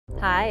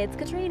Hi, it's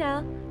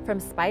Katrina. From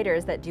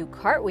spiders that do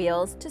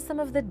cartwheels to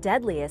some of the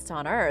deadliest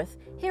on Earth,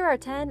 here are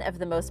 10 of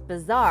the most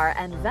bizarre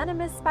and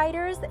venomous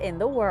spiders in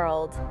the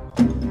world.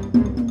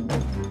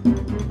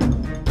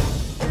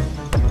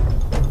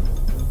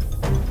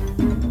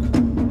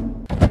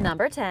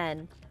 Number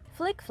 10.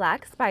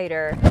 Flic-Flac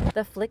Spider.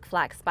 The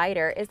Flic-Flac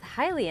Spider is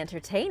highly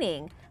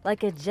entertaining.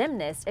 Like a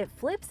gymnast, it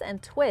flips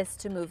and twists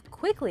to move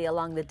quickly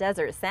along the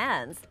desert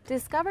sands.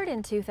 Discovered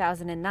in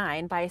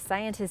 2009 by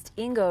scientist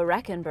Ingo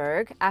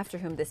Rechenberg, after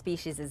whom the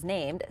species is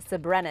named,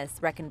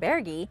 Cebrennus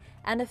rechenbergi,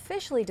 and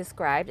officially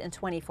described in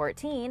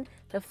 2014,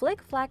 the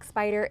Flic-Flac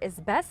Spider is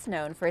best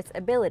known for its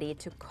ability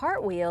to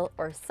cartwheel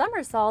or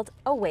somersault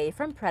away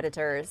from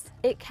predators.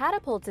 It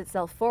catapults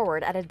itself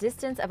forward at a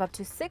distance of up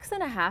to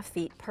 6.5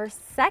 feet per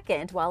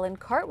second while in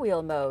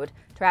cartwheel mode,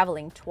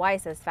 traveling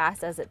twice as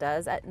fast as it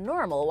does at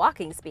normal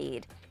walking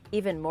speed.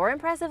 Even more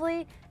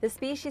impressively, the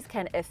species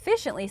can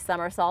efficiently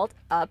somersault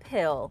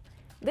uphill.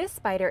 This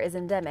spider is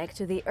endemic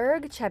to the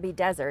Erg Chebi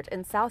Desert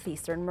in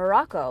southeastern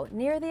Morocco,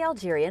 near the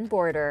Algerian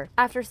border.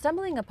 After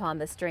stumbling upon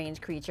the strange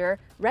creature,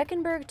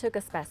 Rechenberg took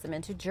a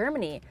specimen to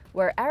Germany,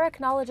 where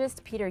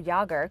arachnologist Peter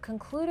Jager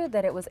concluded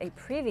that it was a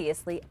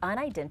previously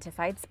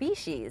unidentified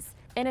species.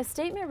 In a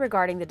statement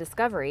regarding the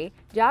discovery,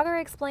 Jager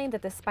explained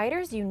that the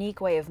spider's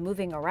unique way of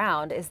moving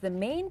around is the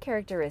main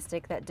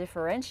characteristic that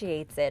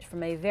differentiates it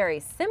from a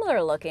very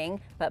similar-looking,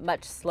 but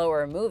much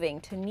slower-moving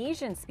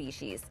Tunisian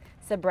species,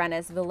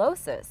 Cebrennus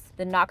villosus.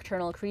 The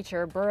nocturnal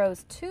creature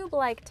burrows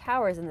tube-like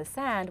towers in the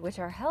sand which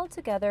are held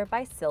together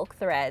by silk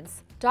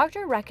threads.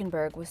 Dr.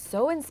 Rechenberg was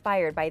so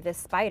inspired by this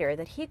spider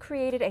that he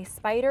created a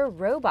spider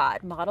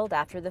robot modeled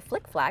after the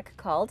Flic-Flac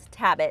called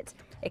Tabbit.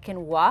 It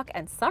can walk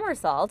and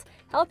somersault,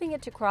 helping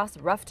it to cross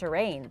rough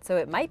terrain, so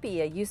it might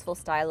be a useful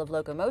style of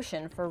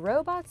locomotion for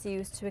robots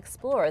used to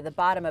explore the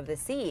bottom of the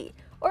sea,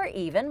 or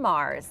even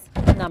Mars.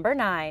 Number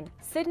 9.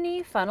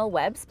 Sydney funnel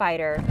web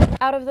spider.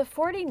 Out of the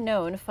 40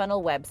 known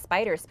funnel web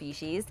spider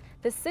species,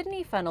 the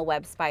Sydney funnel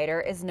web spider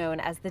is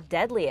known as the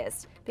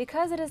deadliest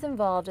because it is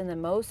involved in the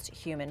most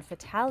human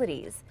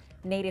fatalities.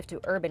 Native to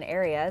urban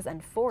areas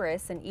and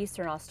forests in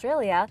eastern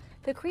Australia,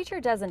 the creature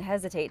doesn't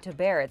hesitate to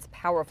bare its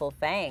powerful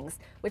fangs,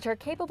 which are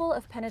capable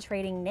of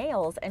penetrating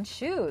nails and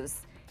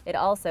shoes. It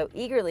also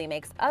eagerly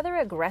makes other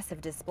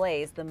aggressive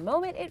displays the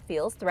moment it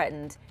feels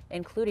threatened,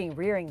 including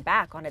rearing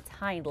back on its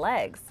hind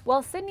legs.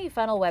 While Sydney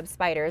funnel web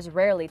spiders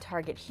rarely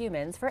target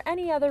humans for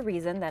any other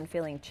reason than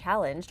feeling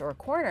challenged or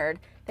cornered,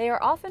 they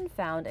are often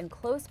found in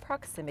close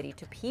proximity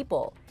to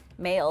people.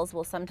 Males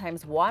will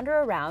sometimes wander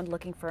around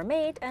looking for a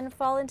mate and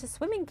fall into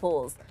swimming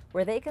pools,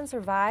 where they can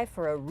survive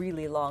for a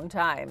really long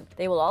time.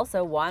 They will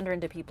also wander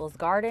into people's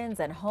gardens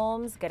and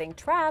homes, getting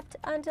trapped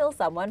until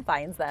someone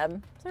finds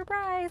them.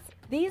 Surprise!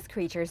 These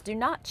creatures do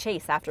not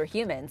chase after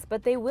humans,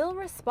 but they will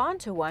respond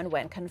to one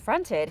when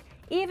confronted,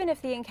 even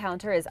if the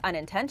encounter is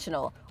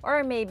unintentional,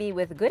 or maybe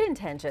with good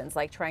intentions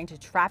like trying to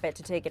trap it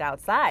to take it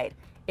outside.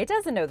 It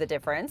doesn't know the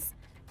difference.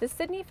 The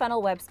Sydney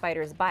funnel web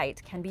spider's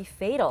bite can be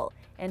fatal.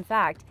 In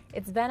fact,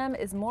 its venom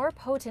is more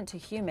potent to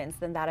humans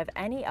than that of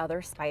any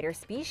other spider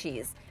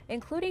species,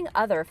 including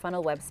other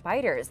funnel web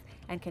spiders,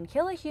 and can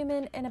kill a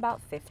human in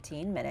about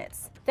 15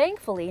 minutes.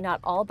 Thankfully, not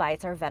all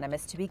bites are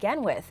venomous to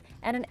begin with,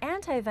 and an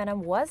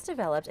anti-venom was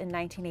developed in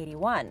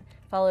 1981,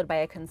 followed by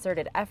a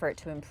concerted effort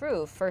to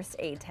improve first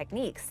aid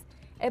techniques.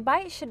 A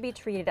bite should be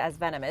treated as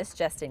venomous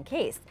just in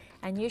case,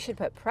 and you should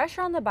put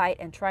pressure on the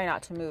bite and try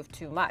not to move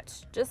too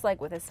much, just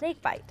like with a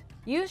snake bite.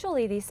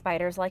 Usually these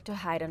spiders like to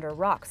hide under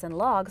rocks and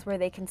logs where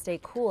they can stay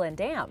cool and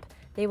damp.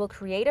 They will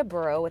create a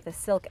burrow with a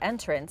silk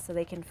entrance so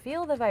they can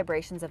feel the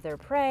vibrations of their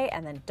prey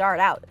and then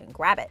dart out and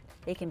grab it.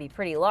 They can be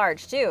pretty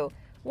large too.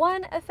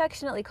 One,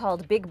 affectionately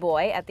called Big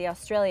Boy at the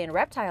Australian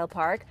Reptile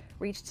Park,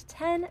 reached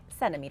 10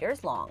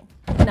 centimeters long.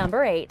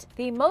 Number 8.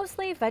 The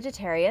mostly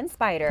vegetarian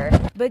spider.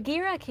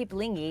 Bagheera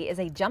kiplingi is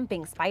a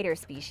jumping spider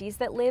species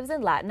that lives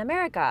in Latin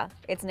America.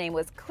 Its name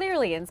was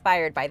clearly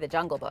inspired by the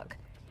Jungle Book.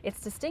 Its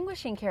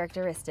distinguishing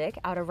characteristic,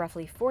 out of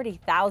roughly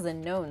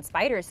 40,000 known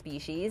spider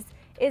species,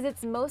 is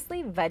its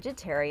mostly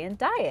vegetarian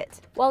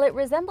diet. While it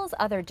resembles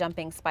other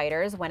jumping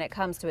spiders when it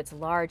comes to its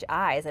large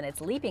eyes and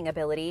its leaping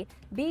ability,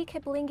 B.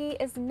 kiplingi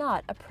is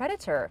not a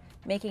predator,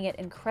 making it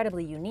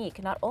incredibly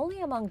unique not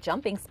only among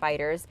jumping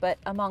spiders, but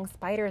among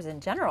spiders in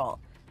general.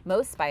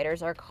 Most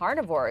spiders are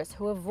carnivores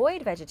who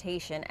avoid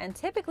vegetation and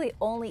typically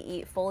only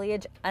eat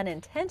foliage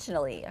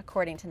unintentionally,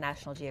 according to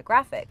National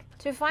Geographic.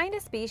 To find a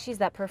species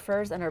that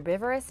prefers an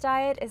herbivorous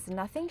diet is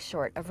nothing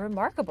short of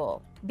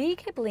remarkable. B.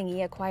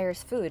 kiplingi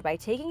acquires food by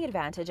taking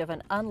advantage of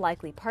an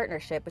unlikely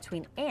partnership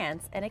between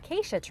ants and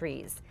acacia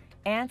trees.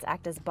 Ants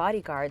act as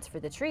bodyguards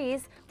for the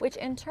trees, which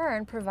in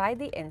turn provide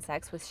the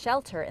insects with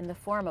shelter in the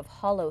form of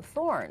hollow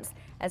thorns,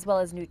 as well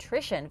as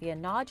nutrition via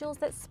nodules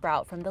that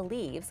sprout from the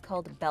leaves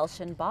called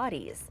Beltian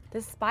bodies.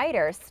 The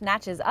spider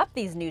snatches up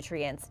these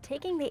nutrients,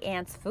 taking the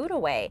ants' food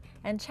away,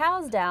 and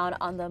chows down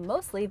on the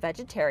mostly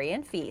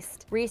vegetarian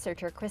feast.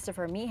 Researcher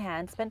Christopher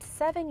Meehan spent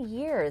 7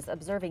 years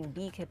observing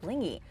B.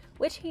 kiplingi,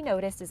 which he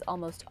noticed is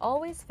almost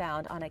always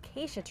found on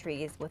acacia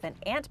trees with an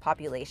ant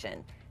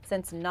population,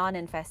 since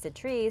non-infested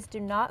trees do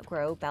not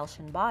grow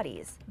Beltian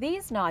bodies.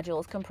 These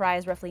nodules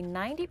comprise roughly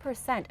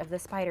 90% of the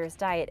spider's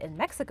diet in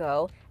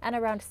Mexico and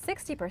around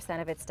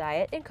 60% of its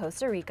diet in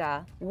Costa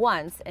Rica.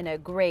 Once in a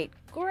great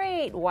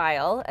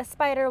while, a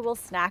spider will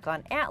snack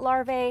on ant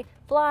larvae,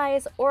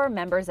 flies, or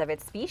members of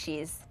its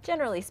species.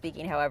 Generally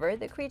speaking, however,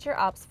 the creature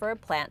opts for a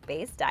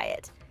plant-based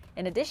diet.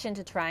 In addition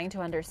to trying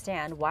to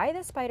understand why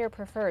the spider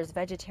prefers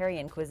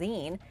vegetarian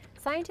cuisine,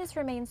 scientists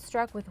remain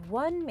struck with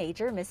one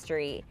major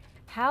mystery: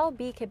 how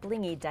B.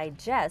 kiplingi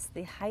digests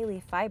the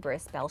highly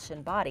fibrous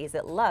Beltian bodies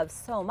it loves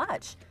so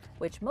much,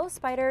 which most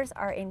spiders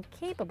are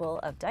incapable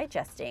of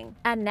digesting.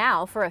 And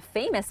now for a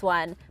famous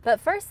one. But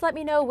first, let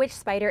me know which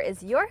spider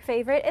is your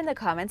favorite in the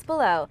comments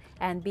below,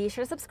 and be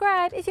sure to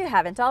subscribe if you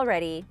haven't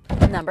already.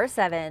 Number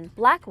 7.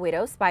 Black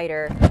widow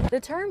spider. The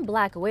term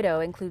black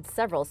widow includes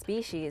several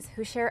species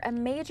who share a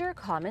major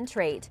common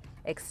trait: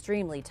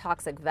 extremely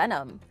toxic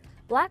venom.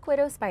 Black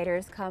widow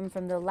spiders come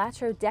from the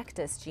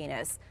Latrodectus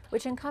genus,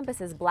 which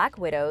encompasses black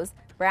widows,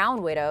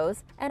 brown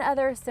widows, and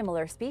other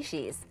similar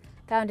species.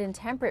 Found in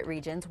temperate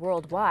regions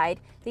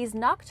worldwide, these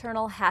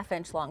nocturnal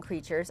half-inch-long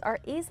creatures are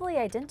easily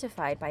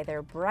identified by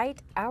their bright,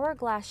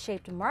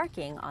 hourglass-shaped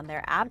marking on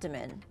their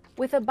abdomen.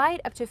 With a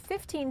bite up to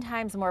 15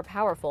 times more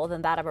powerful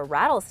than that of a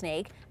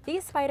rattlesnake,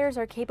 these spiders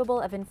are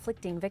capable of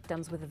inflicting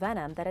victims with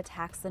venom that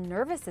attacks the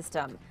nervous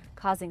system,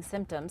 causing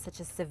symptoms such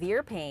as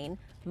severe pain,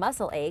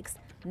 muscle aches,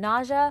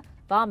 nausea,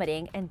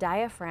 vomiting, and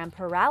diaphragm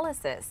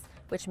paralysis,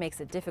 which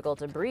makes it difficult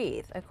to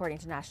breathe, according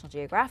to National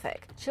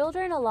Geographic.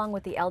 Children, along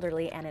with the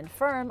elderly and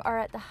infirm, are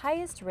at the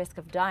highest risk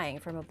of dying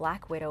from a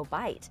black widow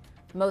bite.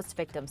 Most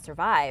victims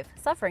survive,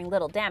 suffering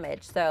little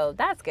damage, so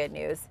that's good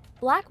news.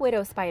 Black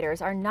widow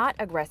spiders are not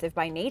aggressive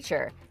by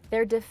nature.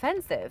 They're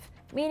defensive,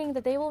 meaning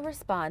that they will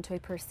respond to a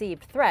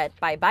perceived threat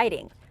by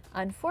biting.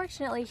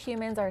 Unfortunately,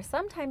 humans are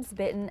sometimes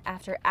bitten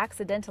after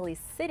accidentally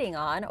sitting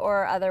on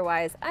or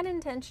otherwise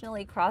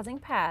unintentionally crossing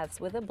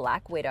paths with a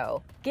black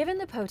widow. Given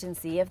the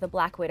potency of the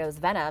black widow's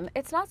venom,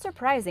 it's not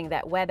surprising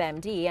that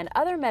WebMD and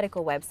other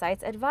medical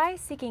websites advise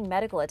seeking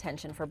medical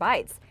attention for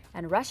bites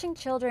and rushing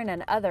children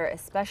and other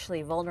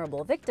especially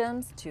vulnerable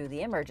victims to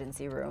the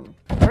emergency room.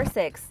 Number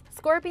 6.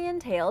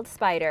 Scorpion-tailed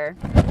spider.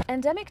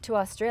 Endemic to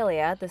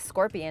Australia, the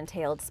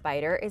scorpion-tailed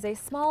spider is a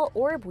small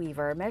orb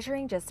weaver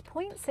measuring just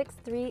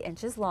 0.63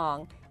 inches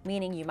long,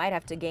 meaning you might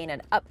have to gain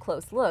an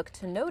up-close look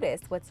to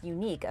notice what's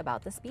unique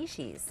about the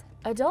species.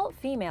 Adult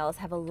females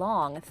have a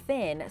long,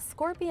 thin,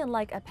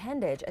 scorpion-like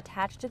appendage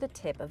attached to the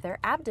tip of their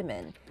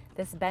abdomen.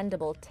 This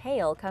bendable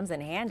tail comes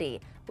in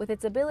handy, with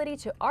its ability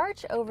to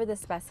arch over the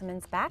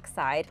specimen's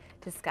backside,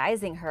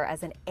 disguising her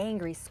as an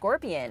angry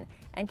scorpion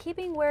and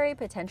keeping wary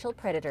potential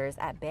predators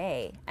at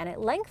bay, and it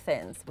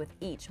lengthens with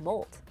each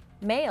molt.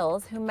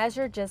 Males, who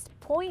measure just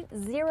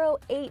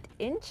 0.08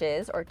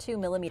 inches or 2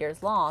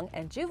 millimeters long,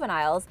 and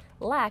juveniles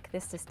lack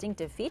this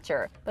distinctive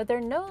feature, but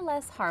they're no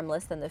less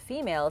harmless than the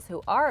females,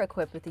 who are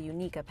equipped with a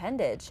unique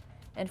appendage.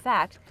 In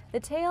fact, the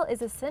tail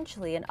is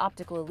essentially an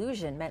optical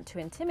illusion meant to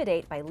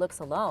intimidate by looks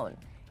alone.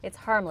 It's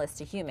harmless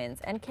to humans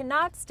and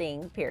cannot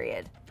sting,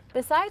 period.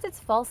 Besides its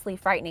falsely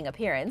frightening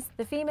appearance,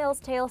 the female's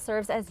tail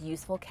serves as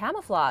useful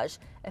camouflage,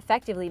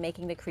 effectively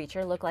making the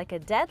creature look like a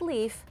dead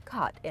leaf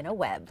caught in a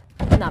web.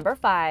 Number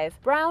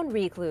 5. Brown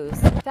recluse.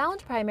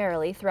 Found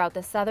primarily throughout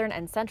the southern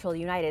and central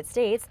United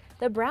States,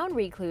 the brown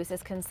recluse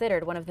is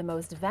considered one of the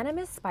most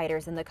venomous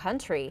spiders in the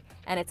country,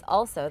 and it's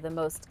also the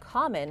most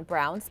common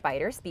brown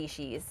spider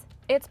species.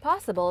 It's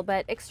possible,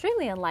 but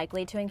extremely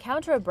unlikely, to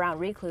encounter a brown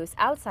recluse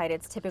outside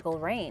its typical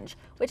range,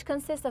 which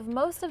consists of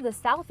most of the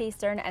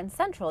southeastern and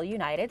central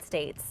United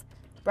States.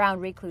 Brown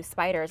recluse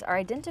spiders are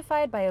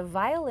identified by a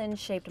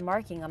violin-shaped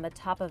marking on the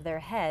top of their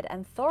head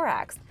and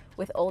thorax,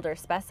 with older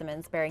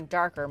specimens bearing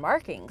darker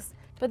markings.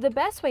 But the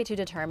best way to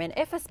determine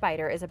if a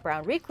spider is a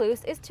brown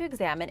recluse is to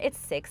examine its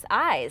 6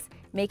 eyes,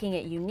 making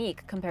it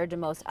unique compared to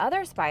most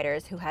other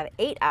spiders who have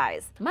 8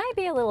 eyes. Might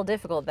be a little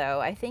difficult though.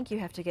 I think you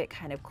have to get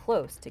kind of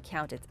close to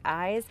count its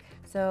eyes,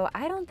 so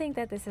I don't think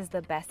that this is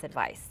the best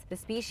advice. The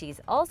species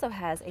also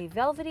has a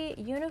velvety,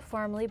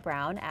 uniformly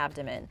brown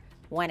abdomen.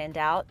 When in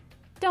doubt,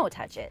 don't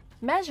touch it.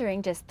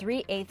 Measuring just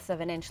 3/8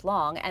 of an inch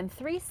long and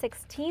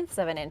 3/16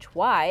 of an inch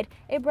wide,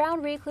 a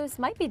brown recluse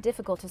might be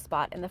difficult to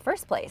spot in the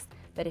first place,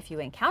 but if you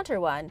encounter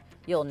one,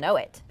 you'll know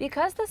it.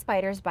 Because the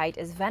spider's bite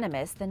is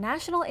venomous, the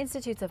National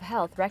Institutes of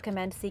Health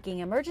recommend seeking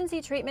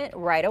emergency treatment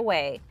right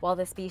away. While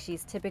the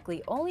species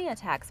typically only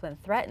attacks when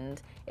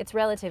threatened, it's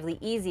relatively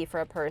easy for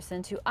a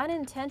person to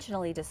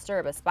unintentionally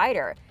disturb a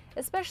spider,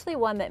 especially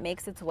one that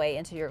makes its way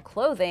into your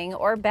clothing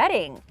or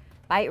bedding.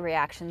 Bite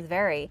reactions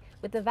vary,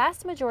 with the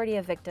vast majority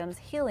of victims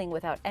healing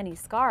without any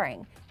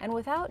scarring and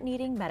without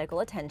needing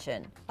medical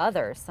attention.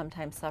 Others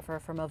sometimes suffer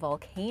from a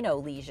volcano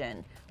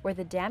lesion, where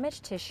the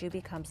damaged tissue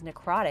becomes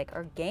necrotic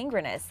or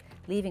gangrenous,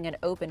 leaving an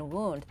open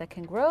wound that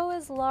can grow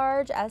as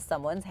large as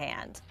someone's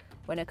hand.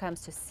 When it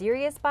comes to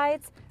serious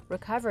bites,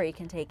 recovery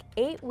can take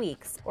 8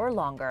 weeks or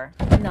longer.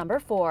 Number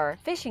 4.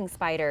 Fishing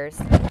spiders.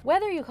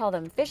 Whether you call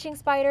them fishing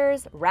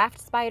spiders,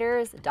 raft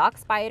spiders, dock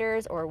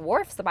spiders, or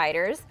wharf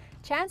spiders,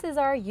 Chances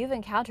are you've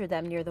encountered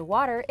them near the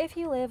water if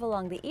you live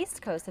along the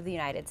east coast of the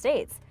United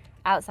States.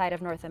 Outside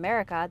of North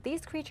America,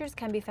 these creatures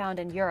can be found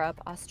in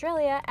Europe,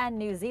 Australia, and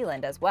New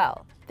Zealand as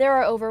well. There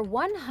are over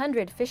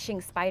 100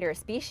 fishing spider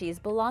species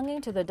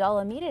belonging to the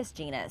Dolomites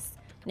genus.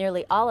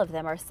 Nearly all of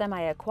them are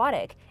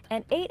semi-aquatic,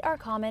 and 8 are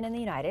common in the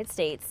United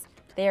States.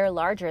 They are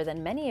larger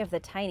than many of the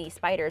tiny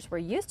spiders we're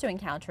used to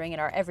encountering in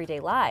our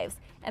everyday lives,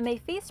 and they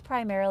feast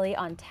primarily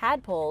on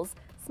tadpoles,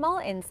 small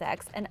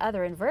insects, and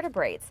other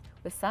invertebrates,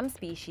 with some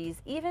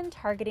species even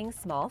targeting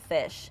small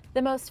fish.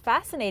 The most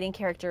fascinating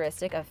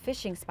characteristic of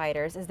fishing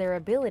spiders is their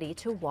ability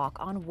to walk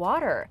on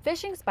water.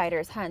 Fishing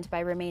spiders hunt by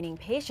remaining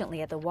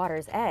patiently at the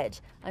water's edge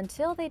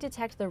until they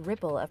detect the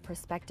ripple of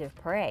prospective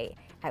prey,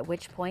 at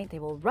which point they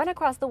will run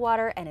across the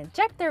water and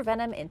inject their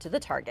venom into the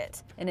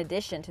target. In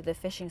addition to the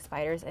fishing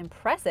spider's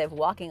impressive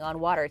walking on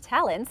water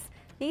talents,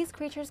 these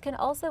creatures can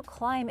also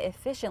climb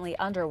efficiently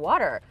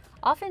underwater,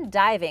 often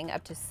diving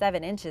up to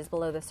 7 inches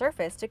below the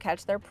surface to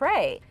catch their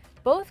prey.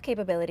 Both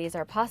capabilities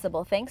are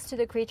possible thanks to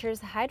the creature's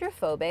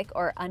hydrophobic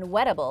or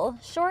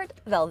unwettable, short,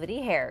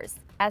 velvety hairs.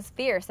 As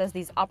fierce as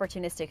these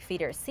opportunistic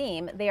feeders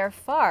seem, they are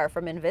far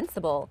from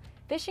invincible.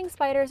 Fishing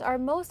spiders are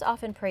most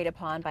often preyed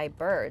upon by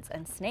birds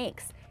and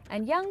snakes,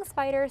 and young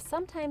spiders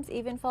sometimes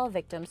even fall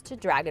victims to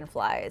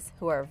dragonflies,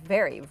 who are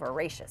very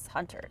voracious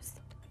hunters.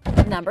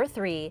 Number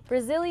 3.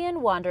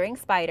 Brazilian wandering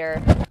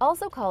spider.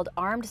 Also called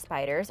armed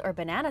spiders or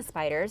banana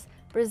spiders,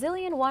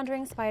 Brazilian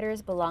wandering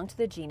spiders belong to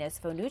the genus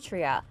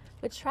Phonutria,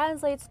 which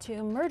translates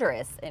to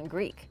murderous in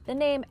Greek. The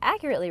name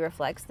accurately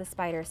reflects the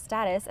spider's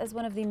status as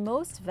one of the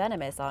most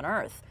venomous on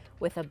Earth,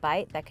 with a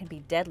bite that can be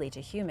deadly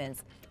to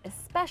humans,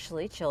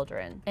 especially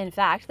children. In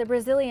fact, the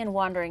Brazilian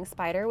wandering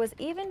spider was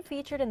even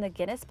featured in the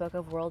Guinness Book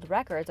of World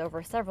Records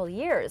over several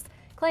years,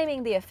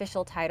 claiming the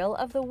official title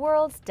of the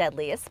world's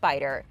deadliest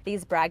spider.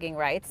 These bragging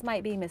rights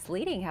might be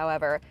misleading,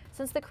 however,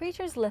 since the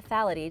creature's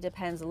lethality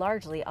depends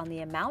largely on the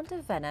amount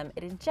of venom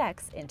it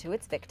injects into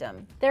its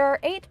victim. There are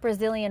 8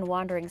 Brazilian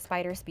wandering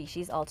spider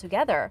species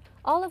altogether,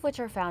 all of which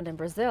are found in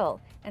Brazil,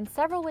 and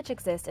several which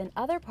exist in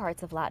other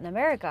parts of Latin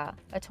America.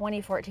 A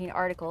 2014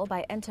 article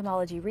by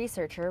entomology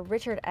researcher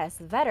Richard S.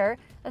 Vedder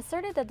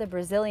asserted that the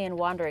Brazilian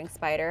wandering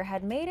spider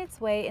had made its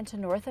way into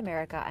North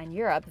America and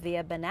Europe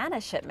via banana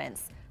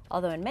shipments,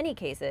 although in many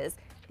cases,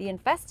 the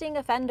infesting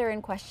offender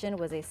in question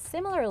was a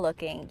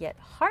similar-looking yet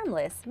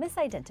harmless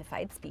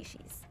misidentified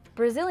species.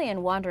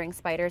 Brazilian wandering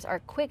spiders are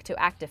quick to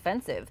act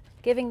defensive,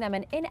 giving them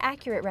an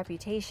inaccurate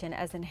reputation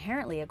as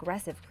inherently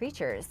aggressive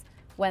creatures.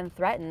 When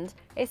threatened,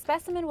 a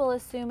specimen will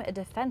assume a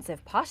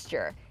defensive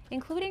posture,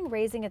 including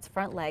raising its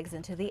front legs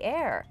into the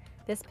air.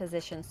 This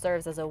position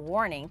serves as a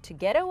warning to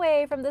get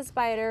away from the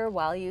spider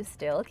while you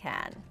still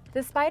can.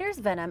 The spider's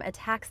venom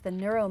attacks the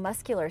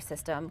neuromuscular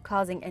system,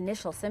 causing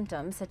initial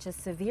symptoms such as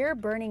severe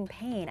burning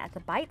pain at the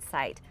bite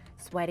site,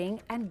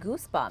 sweating, and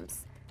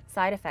goosebumps.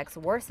 Side effects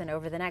worsen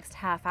over the next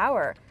half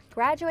hour,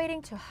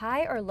 graduating to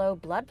high or low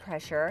blood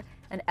pressure,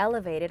 an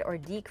elevated or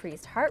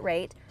decreased heart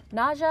rate,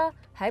 nausea,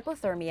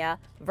 hypothermia,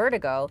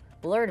 vertigo,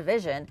 blurred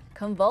vision,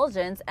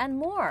 convulsions, and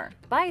more.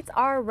 Bites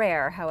are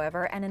rare,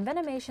 however, and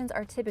envenomations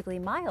are typically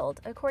mild,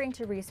 according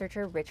to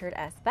researcher Richard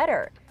S.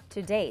 Vedder.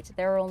 To date,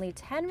 there are only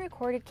 10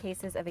 recorded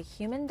cases of a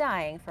human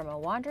dying from a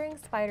wandering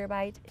spider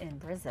bite in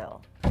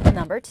Brazil.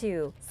 Number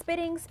 2.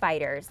 Spitting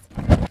spiders.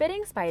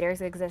 Spitting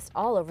spiders exist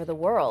all over the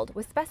world,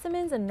 with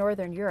specimens in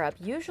northern Europe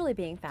usually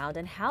being found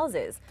in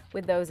houses,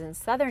 with those in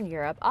southern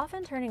Europe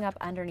often turning up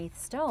underneath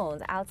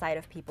stones outside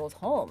of people's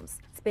homes.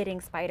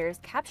 Spitting spiders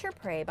capture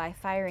prey by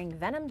firing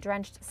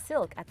venom-drenched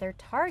silk at their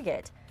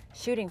target,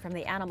 shooting from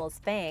the animal's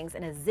fangs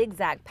in a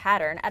zigzag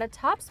pattern at a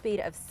top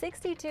speed of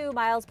 62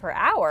 miles per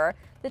hour.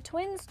 The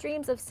twin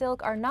streams of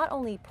silk are not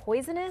only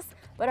poisonous,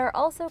 but are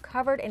also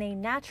covered in a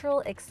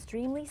natural,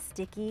 extremely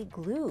sticky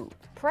glue.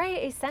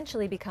 Prey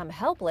essentially become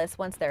helpless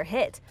once they're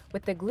hit,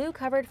 with the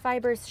glue-covered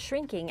fibers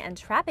shrinking and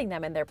trapping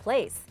them in their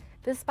place.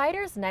 The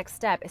spider's next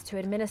step is to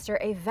administer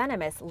a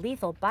venomous,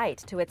 lethal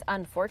bite to its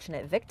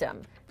unfortunate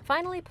victim,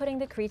 finally putting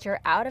the creature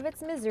out of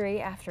its misery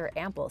after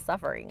ample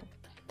suffering.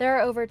 There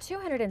are over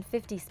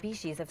 250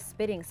 species of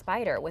spitting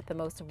spider, with the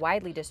most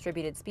widely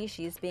distributed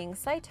species being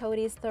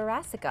Cytodes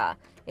thoracica,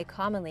 a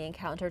commonly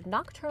encountered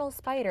nocturnal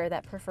spider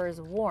that prefers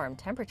warm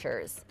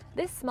temperatures.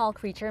 This small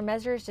creature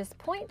measures just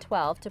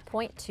 0.12 to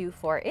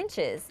 0.24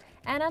 inches,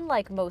 and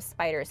unlike most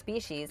spider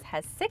species,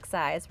 has 6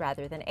 eyes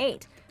rather than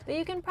 8, but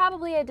you can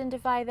probably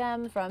identify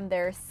them from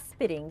their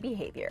spitting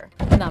behavior.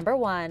 Number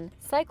 1.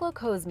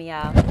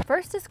 Cyclocosmia.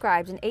 First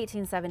described in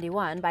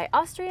 1871 by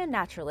Austrian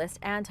naturalist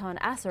Anton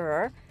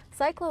Asserer,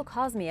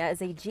 Cyclocosmia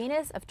is a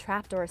genus of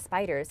trapdoor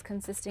spiders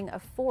consisting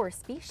of 4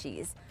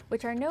 species,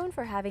 which are known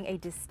for having a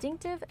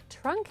distinctive,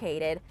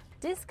 truncated,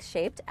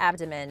 disc-shaped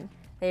abdomen.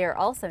 They are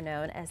also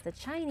known as the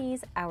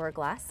Chinese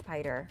hourglass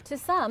spider. To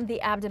some,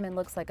 the abdomen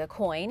looks like a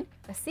coin,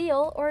 a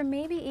seal, or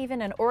maybe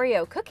even an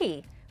Oreo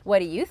cookie. What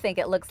do you think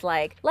it looks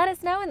like? Let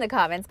us know in the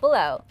comments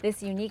below.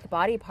 This unique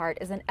body part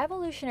is an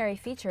evolutionary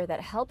feature that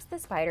helps the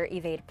spider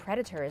evade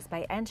predators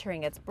by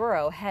entering its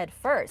burrow head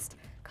first,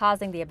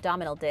 causing the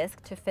abdominal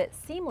disc to fit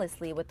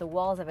seamlessly with the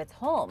walls of its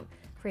home,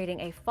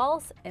 creating a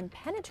false,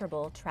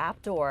 impenetrable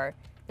trapdoor.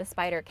 The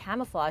spider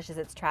camouflages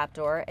its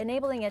trapdoor,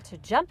 enabling it to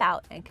jump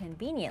out and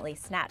conveniently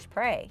snatch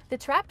prey. The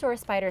trapdoor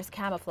spider's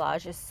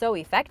camouflage is so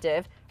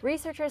effective,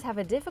 researchers have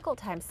a difficult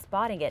time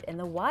spotting it in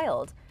the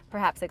wild,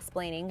 perhaps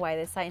explaining why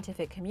the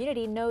scientific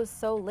community knows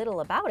so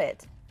little about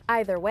it.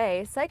 Either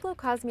way,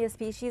 Cyclocosmia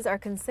species are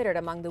considered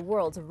among the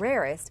world's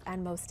rarest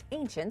and most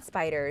ancient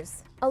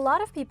spiders. A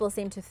lot of people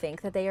seem to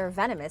think that they are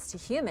venomous to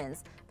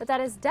humans, but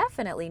that is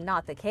definitely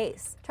not the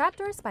case.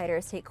 Trapdoor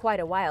spiders take quite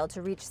a while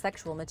to reach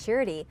sexual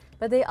maturity,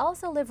 but they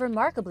also live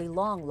remarkably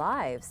long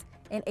lives.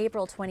 In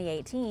April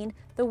 2018,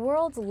 the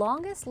world's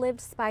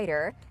longest-lived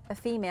spider, a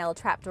female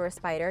trapdoor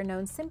spider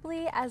known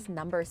simply as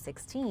number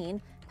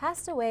 16,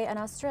 passed away in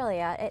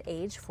Australia at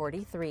age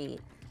 43.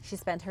 She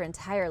spent her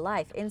entire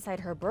life inside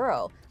her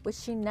burrow, which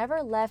she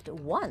never left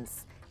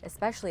once,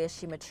 especially as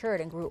she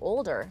matured and grew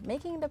older,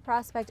 making the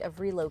prospect of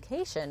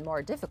relocation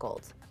more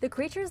difficult. The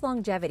creature's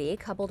longevity,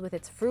 coupled with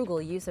its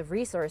frugal use of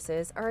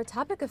resources, are a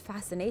topic of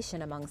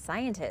fascination among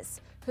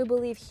scientists, who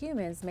believe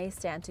humans may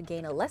stand to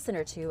gain a lesson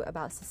or two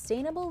about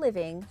sustainable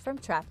living from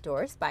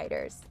trapdoor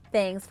spiders.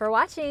 Thanks for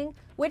watching!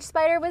 Which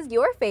spider was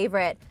your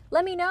favorite?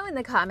 Let me know in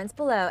the comments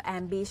below,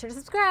 and be sure to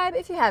subscribe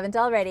if you haven't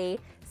already.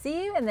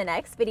 See you in the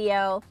next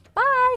video. Bye!